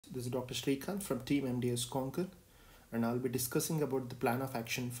This is Dr. Srikanth from team MDS CONQUER, and I'll be discussing about the plan of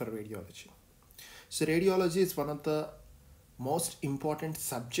action for radiology. So radiology is one of the most important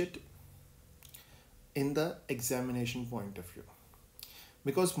subject in the examination point of view,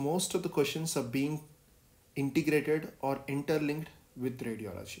 because most of the questions are being integrated or interlinked with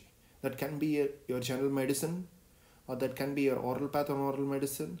radiology. That can be your general medicine, or that can be your oral path or oral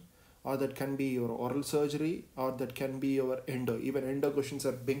medicine, or that can be your oral surgery, or that can be your endo. Even endo questions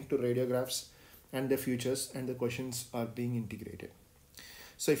are linked to radiographs and their futures, and the questions are being integrated.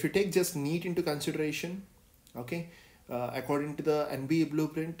 So if you take just Neet into consideration, okay, according to the NBA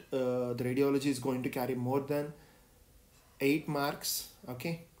blueprint, the radiology is going to carry more than 8 marks,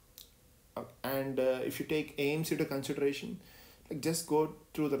 okay. And if you take AIMS into consideration, like just go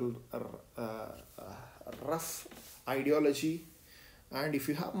through the rough ideology, and if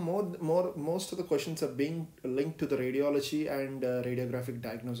you have most of the questions are being linked to the radiology and radiographic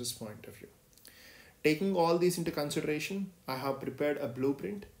diagnosis point of view. Taking all these into consideration, I have prepared a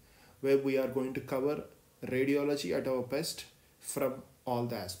blueprint where we are going to cover radiology at our best from all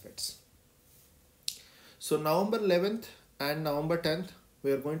the aspects. So November 11th and November 10th,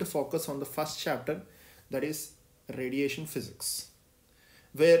 we are going to focus on the first chapter, that is radiation physics,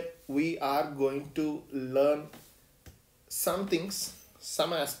 where we are going to learn some things,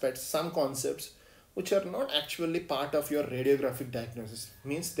 some aspects, some concepts which are not actually part of your radiographic diagnosis.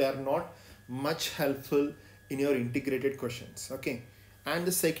 Means they are not much helpful in your integrated questions, okay. And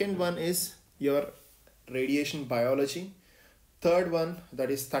the second one is your radiation biology. Third one,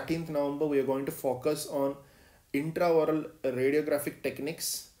 that is 13th November, we are going to focus on intraoral radiographic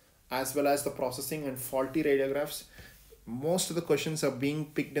techniques as well as the processing and faulty radiographs. Most of the questions are being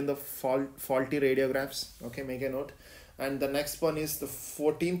picked in the faulty radiographs, okay, make a note. And the next one is the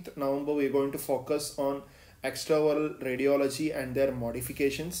 14th November, we are going to focus on extraoral radiology and their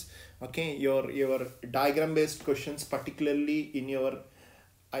modifications, okay. Your diagram based questions, particularly in your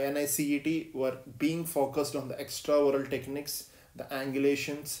INI-CET, were being focused on the extraoral techniques, the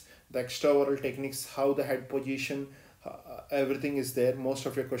angulations, the extraoral techniques, how the head position, everything is there. Most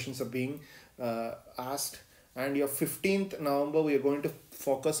of your questions are being asked. And your 15th November, we are going to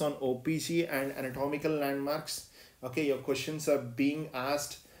focus on OPG and anatomical landmarks, okay. Your questions are being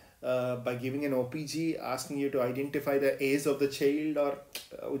asked by giving an OPG, asking you to identify the age of the child, or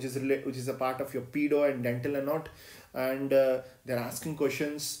which is a part of your pedo and dental and not. And they're asking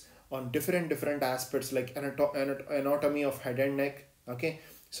questions on different aspects like anatomy of head and neck, okay.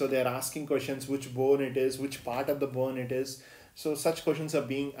 So they're asking questions which bone it is, which part of the bone it is. So such questions are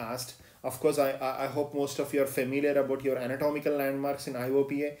being asked. Of course, I hope most of you are familiar about your anatomical landmarks in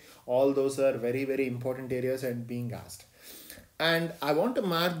IOPA. All those are very important areas and being asked. And I want to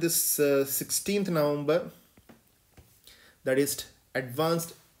mark this 16th November, that is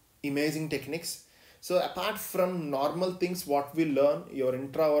advanced imaging techniques. So apart from normal things what we learn, your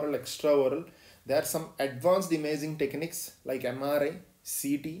intraoral, extraoral, there are some advanced imaging techniques like MRI,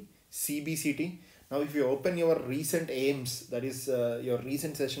 CT, CBCT. Now if you open your recent AIMS, that is your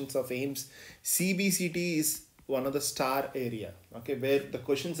recent sessions of AIMS, CBCT is one of the star area, okay, where the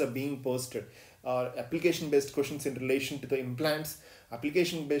questions are being posted. Application based questions in relation to the implants,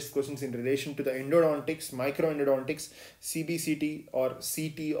 application based questions in relation to the endodontics, microendodontics, CBCT or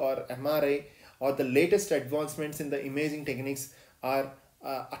CT or MRI, or the latest advancements in the imaging techniques are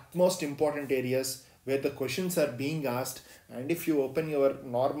utmost important areas where the questions are being asked. And if you open your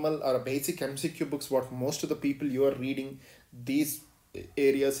normal or basic MCQ books, what most of the people you are reading, these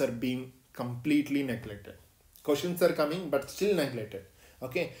areas are being completely neglected. Questions are coming but still neglected,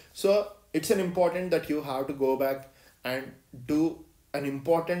 okay. So it's an important that you have to go back and do an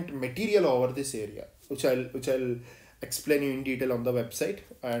important material over this area, which I'll explain you in detail on the website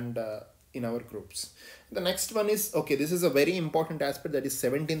and in our groups. The next one is, okay, this is a very important aspect, that is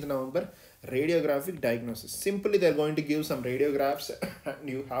 17th November, radiographic diagnosis. Simply they're going to give some radiographs and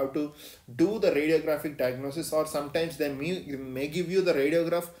you have to do the radiographic diagnosis, or sometimes they may give you the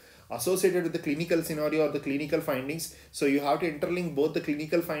radiograph associated with the clinical scenario or the clinical findings. So you have to interlink both the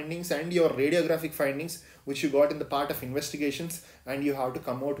clinical findings and your radiographic findings which you got in the part of investigations, and you have to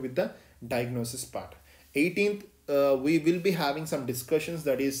come out with the diagnosis part. 18th, we will be having some discussions,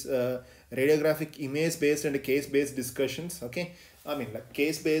 that is radiographic image based and case based discussions, okay. I mean, like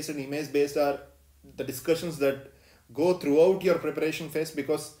case based and image based are the discussions that go throughout your preparation phase,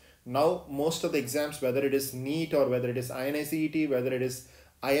 because now most of the exams, whether it is Neet or whether it is INI-CET, whether it is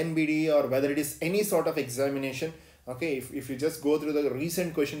INBD or whether it is any sort of examination, okay, if you just go through the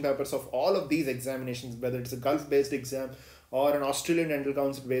recent question papers of all of these examinations, whether it's a Gulf based exam or an Australian Dental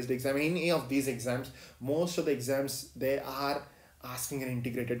Council based exam, any of these exams, most of the exams, they are asking an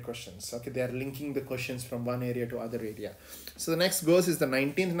integrated questions. Okay, they are linking the questions from one area to other area. So the next goes is the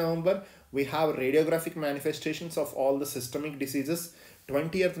 19th November. We have radiographic manifestations of all the systemic diseases.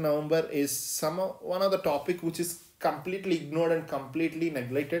 20th November is one of the topic which is completely ignored and completely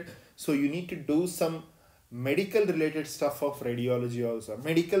neglected. So you need to do some medical related stuff of radiology also.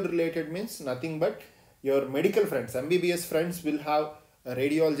 Medical related means nothing but your medical friends, MBBS friends will have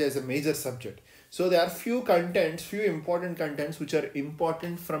radiology as a major subject. So there are few important contents which are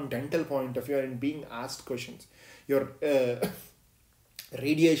important from dental point of view and being asked questions. Your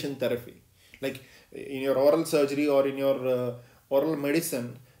radiation therapy, like in your oral surgery or in your oral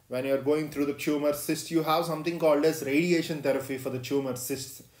medicine, when you are going through the tumor cyst, you have something called as radiation therapy for the tumor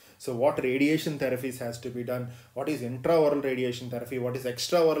cysts. So what radiation therapies has to be done? What is intraoral radiation therapy? What is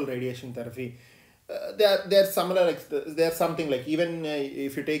extraoral radiation therapy? They're similar. Like there's something like even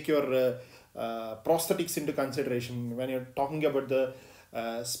if you take your prosthetics into consideration when you're talking about the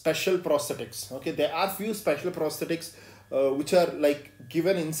special prosthetics. Okay, there are few special prosthetics which are like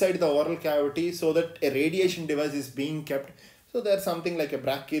given inside the oral cavity so that a radiation device is being kept. So there's something like a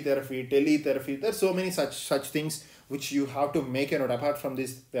brachytherapy, teletherapy. There's so many such things which you have to make a note. Apart from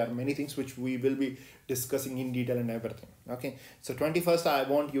this, there are many things which we will be discussing in detail and everything. Okay, so 21st I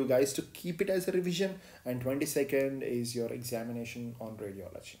want you guys to keep it as a revision, and 22nd is your examination on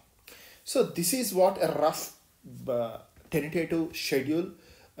radiology. So this is what a rough tentative schedule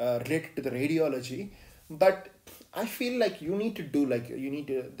related to the radiology. But I feel like you need to do like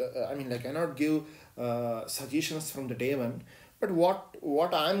I cannot give suggestions from the day one. But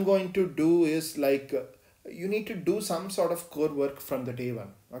what I'm going to do is like you need to do some sort of core work from the day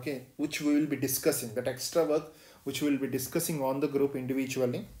one. Okay, which we will be discussing, that extra work which we will be discussing on the group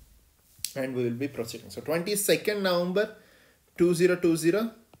individually, and we will be proceeding. So 22nd November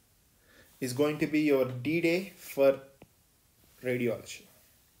 2020 is going to be your D-Day for radiology.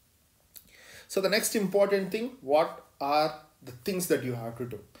 So the next important thing, what are the things that you have to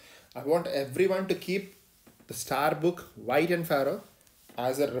do? I want everyone to keep the star book White and Farrow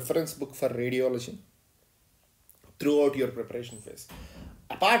as a reference book for radiology throughout your preparation phase.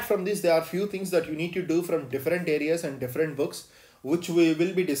 Apart from this, there are few things that you need to do from different areas and different books which we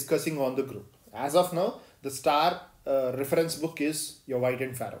will be discussing on the group. As of now, the star reference book is your White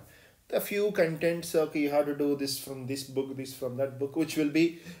and Farrow. A few contents, okay, you have to do this from this book, this from that book, which will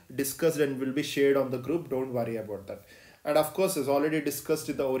be discussed and will be shared on the group. Don't worry about that. And of course, as already discussed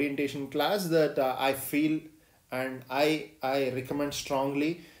in the orientation class, that I feel and I recommend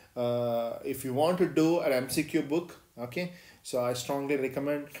strongly if you want to do an MCQ book, okay, so I strongly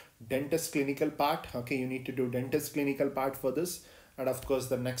recommend dentist clinical part. Okay, you need to do dentist clinical part for this. And of course,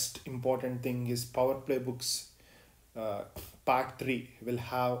 the next important thing is Power Play books. Part 3 will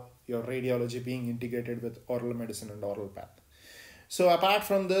have your radiology being integrated with oral medicine and oral path. So apart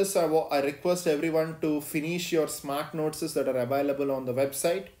from this, I request everyone to finish your smart notes that are available on the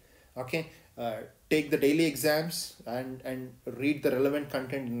website. Okay, take the daily exams and read the relevant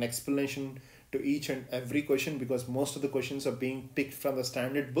content and explanation to each and every question, because most of the questions are being picked from the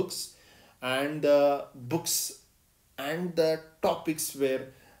standard books and the books and the topics where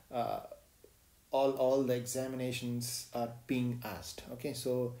all the examinations are being asked. Okay,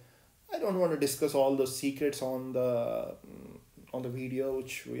 so I don't want to discuss all those secrets on the video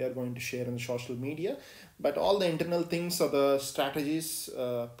which we are going to share on social media, but all the internal things or the strategies,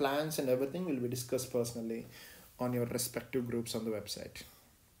 plans and everything will be discussed personally on your respective groups on the website.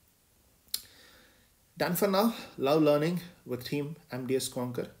 Done for now. Love learning with team MDS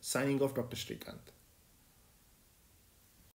CONQUER. Signing off, Dr. Srikanth.